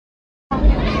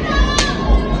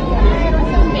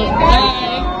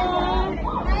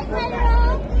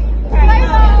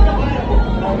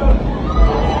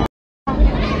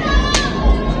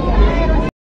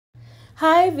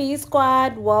Hi V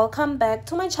Squad, welcome back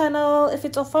to my channel. If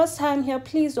it's your first time here,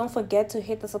 please don't forget to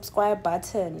hit the subscribe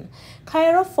button.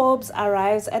 Kairo Forbes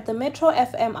arrives at the Metro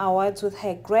FM Awards with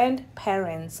her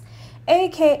grandparents.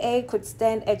 AKA could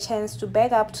stand a chance to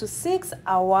bag up to 6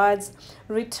 awards,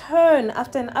 return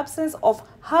after an absence of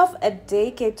half a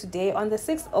decade today on the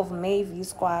 6th of May. V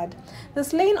Squad. The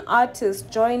slain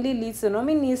artist jointly leads the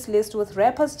nominees list with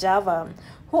rappers Java,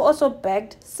 who also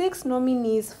bagged 6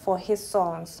 nominees for his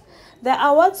songs. The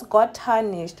awards got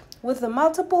tarnished with the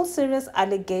multiple serious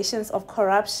allegations of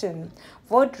corruption,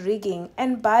 vote rigging,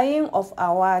 and buying of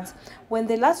awards when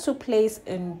they last took place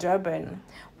in Durban.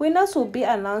 Winners will be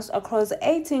announced across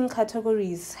 18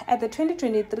 categories at the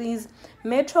 2023's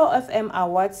Metro FM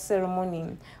Awards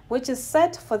ceremony, which is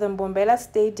set for the Mbombela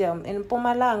Stadium in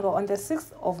Mpumalanga on the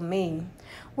 6th of May.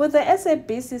 With the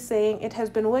SABC saying it has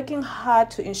been working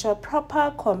hard to ensure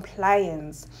proper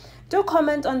compliance. Do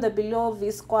comment on the below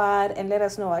V Squad and let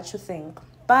us know what you think.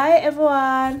 Bye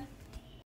everyone.